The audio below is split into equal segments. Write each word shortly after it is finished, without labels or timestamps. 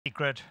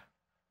Secret.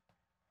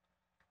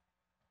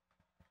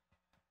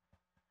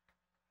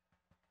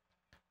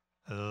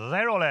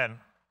 They're all in.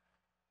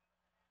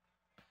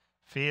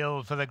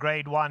 Field for the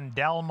Grade 1.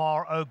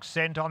 Delmar Oaks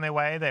sent on their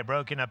way. They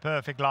broke in a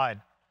perfect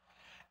line.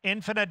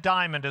 Infinite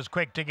Diamond is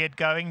quick to get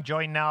going,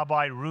 joined now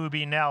by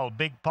Ruby Nell.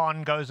 Big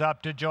Pond goes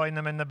up to join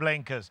them in the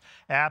blinkers.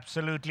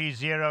 Absolutely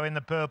Zero in the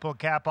purple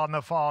cap on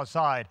the far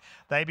side.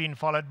 They've been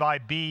followed by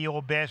Be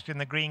Your Best in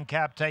the green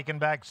cap, taken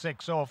back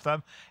 6 off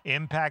them.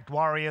 Impact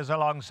Warriors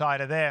alongside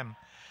of them.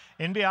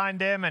 In behind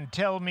them, and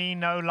Tell Me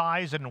No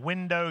Lies and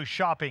Window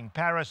Shopping.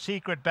 Paris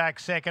Secret back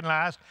second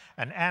last,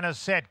 and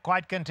Anisette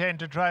quite content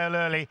to trail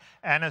early.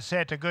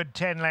 Anisette a good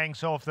 10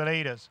 lengths off the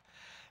leaders.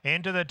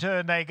 Into the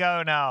turn they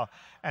go now.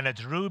 And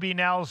it's Ruby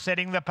Nell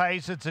setting the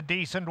pace. It's a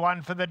decent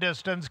one for the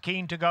distance.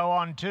 Keen to go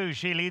on too.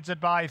 She leads it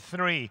by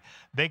 3.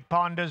 Big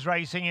Pond is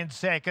racing in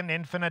second.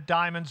 Infinite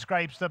Diamond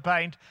scrapes the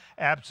paint.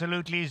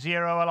 Absolutely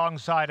Zero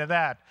alongside of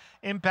that.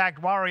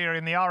 Impact Warrior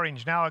in the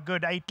orange. Now a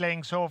good 8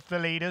 lengths off the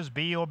leaders.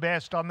 Be Your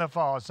Best on the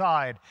far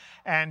side.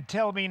 And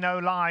Tell Me No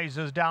Lies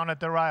is down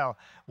at the rail.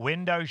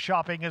 Window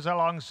Shopping is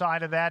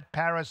alongside of that.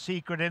 Paris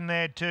Secret in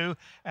there too.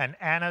 And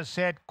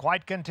Anisette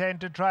quite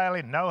content to trail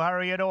in. No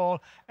hurry at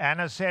all.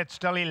 Anisette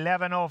still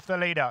 11 off the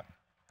leader.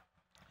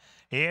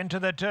 Into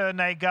the turn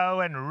they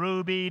go, and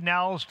Ruby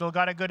Nell still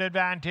got a good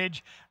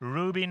advantage.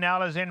 Ruby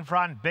Nell is in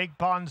front. Big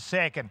Pond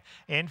second.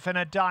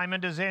 Infinite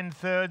Diamond is in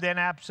third, then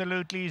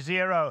Absolutely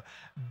Zero.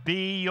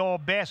 Be Your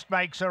Best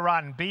makes a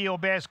run. Be Your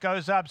Best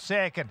goes up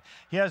second.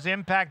 Here's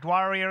Impact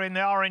Warrior in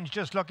the orange,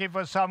 just looking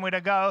for somewhere to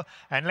go.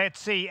 And let's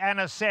see,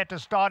 Anisette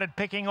has started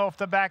picking off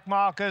the back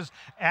markers.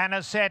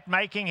 Anisette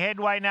making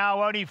headway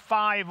now, only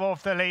 5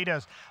 off the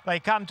leaders. They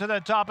come to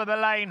the top of the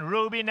lane.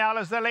 Ruby Nell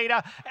is the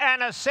leader.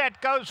 Anisette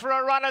goes for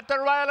a run at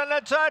the rail, and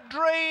it's a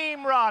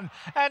dream run.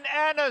 And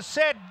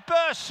Anisette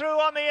bursts through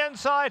on the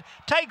inside,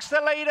 takes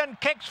the lead and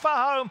kicks for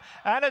home.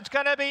 And it's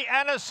going to be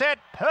Anisette,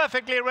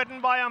 perfectly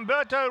ridden by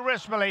Umberto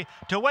Rismoli,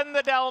 to win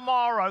the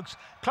Delmar Oaks.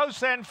 Close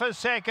then for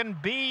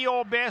second. Be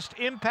Your Best.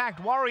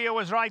 Impact Warrior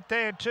was right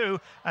there too.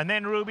 And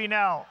then Ruby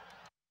Nell.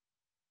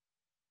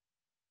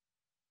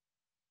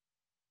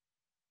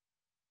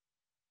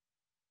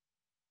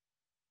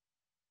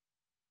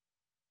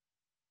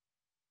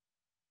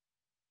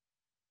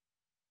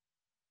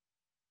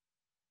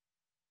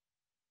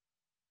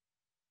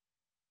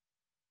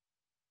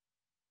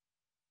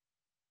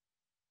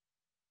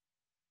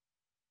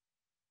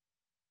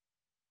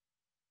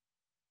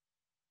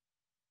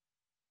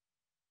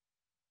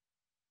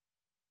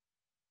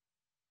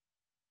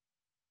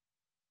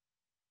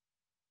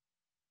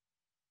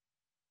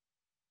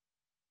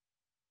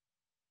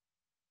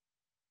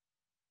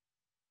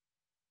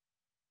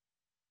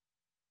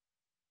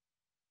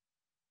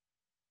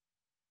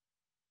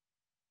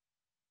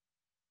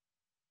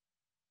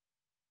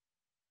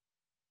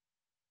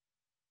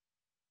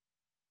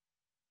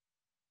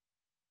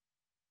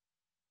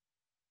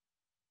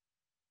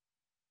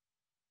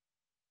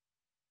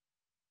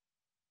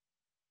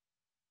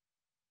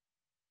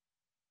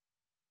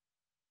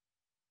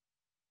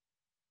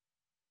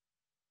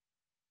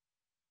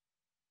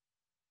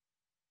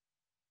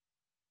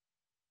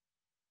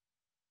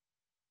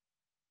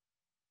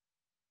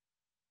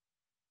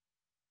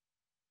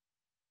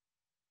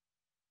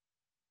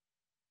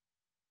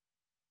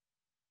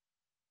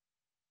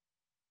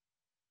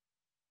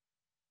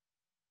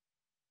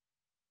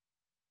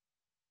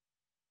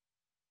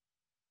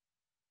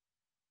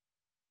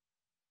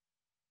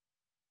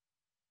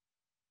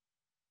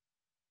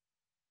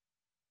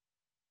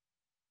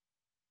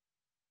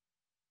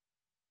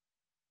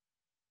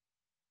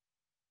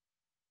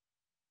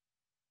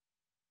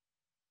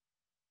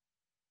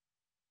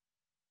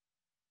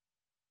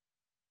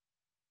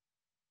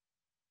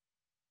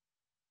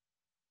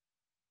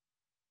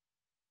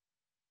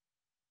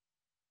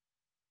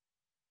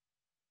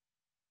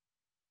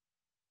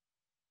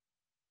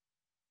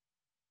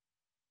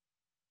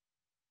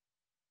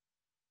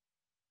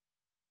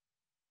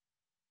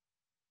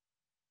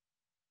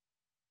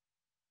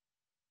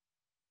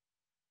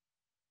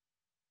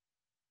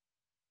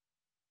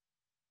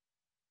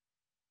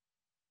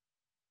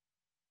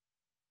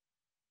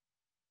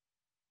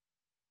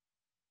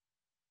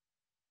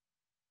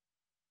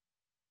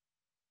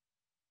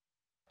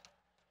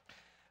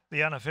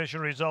 The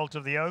unofficial result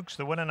of the Oaks,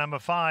 the winner number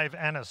 5,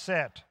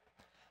 Anisette.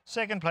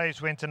 Second place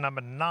went to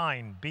number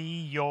 9,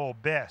 Be Your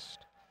Best.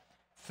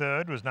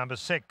 Third was number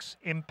 6,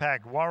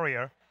 Impact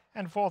Warrior.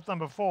 And fourth,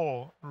 number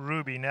 4,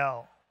 Ruby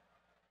Nell.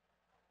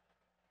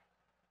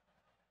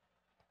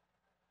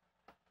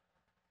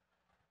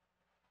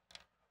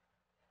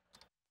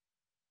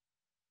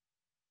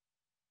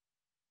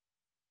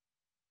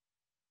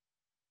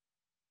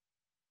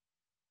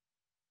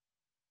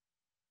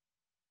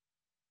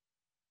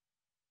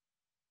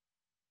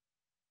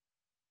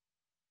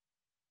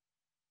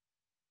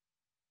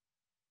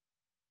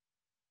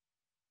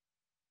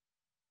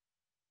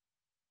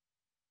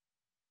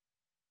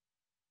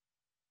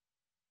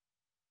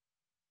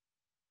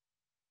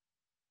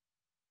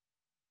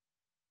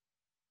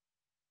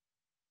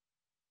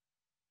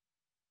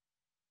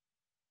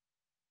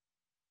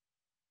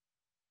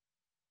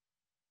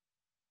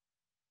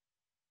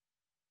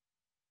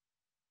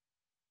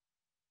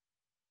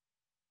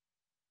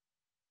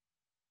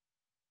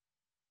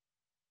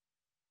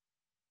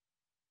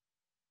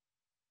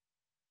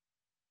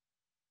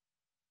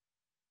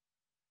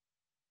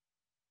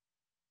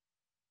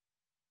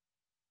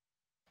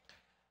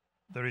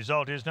 The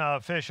result is now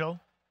official.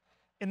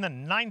 In the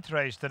 9th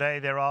race today,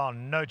 there are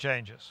no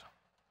changes.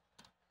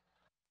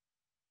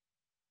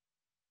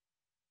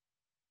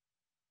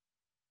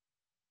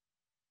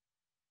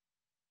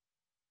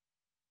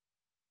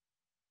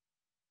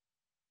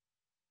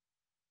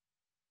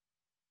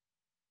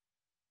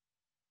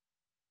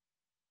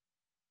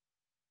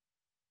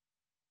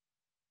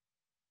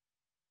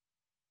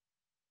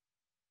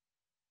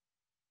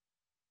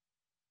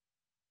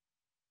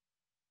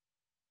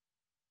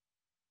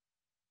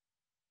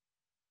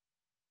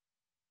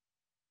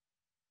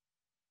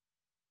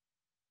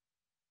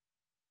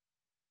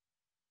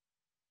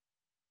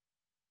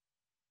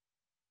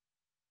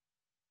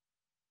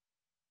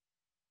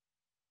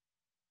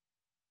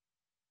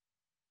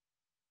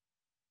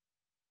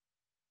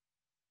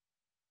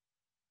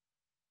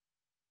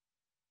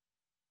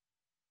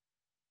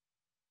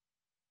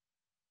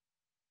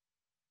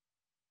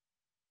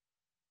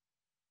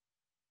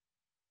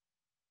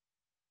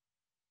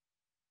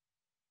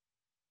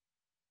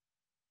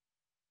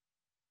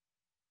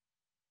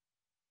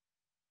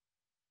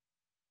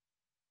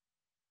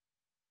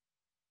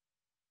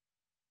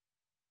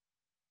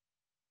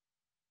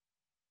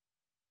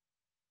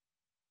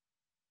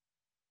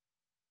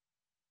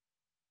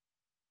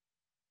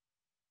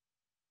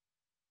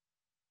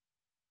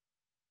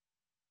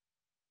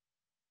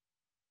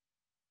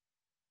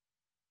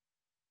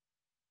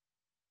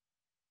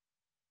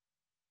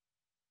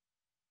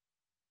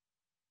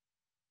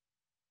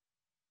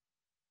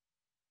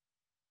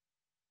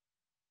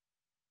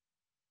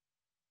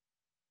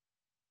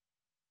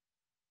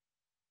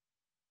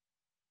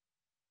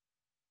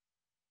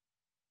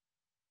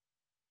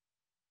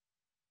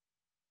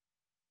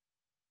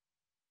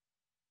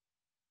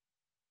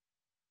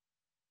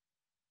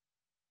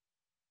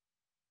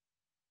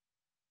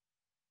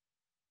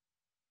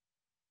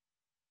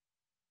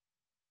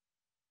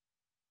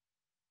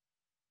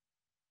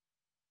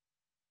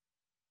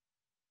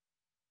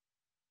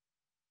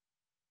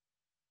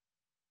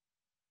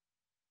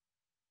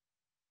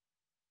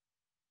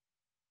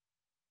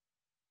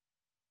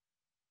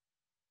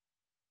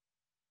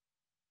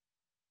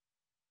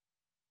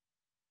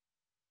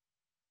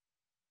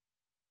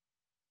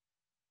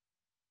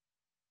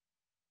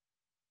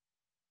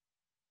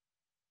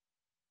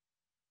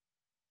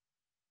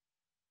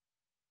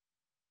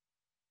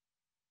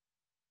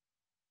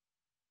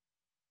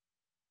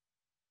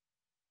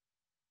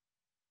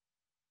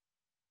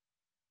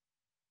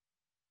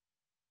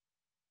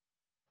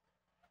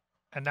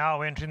 And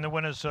now entering the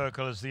winner's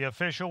circle is the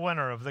official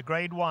winner of the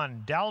Grade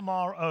 1 Del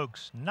Mar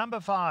Oaks, number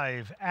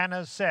 5,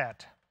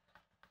 Anisette.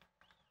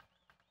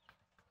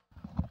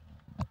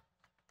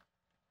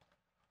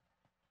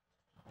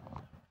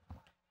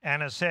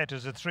 Anisette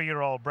is a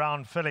 3-year-old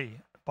brown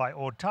filly by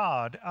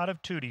Ortard out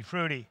of Tutti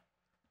Frutti.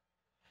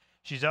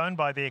 She's owned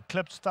by the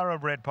Eclipse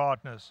Thoroughbred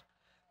Partners.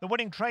 The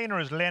winning trainer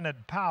is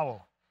Leonard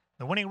Powell.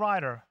 The winning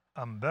rider,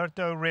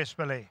 Umberto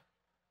Respoli.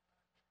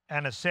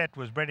 Anisette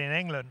was bred in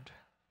England.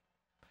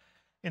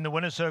 In the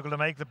winner's circle to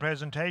make the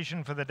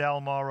presentation for the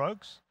Del Mar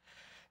Oaks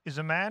is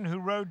a man who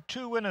rode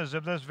 2 winners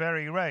of this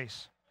very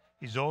race.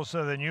 He's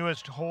also the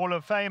newest Hall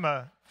of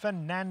Famer,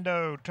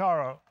 Fernando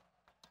Toro.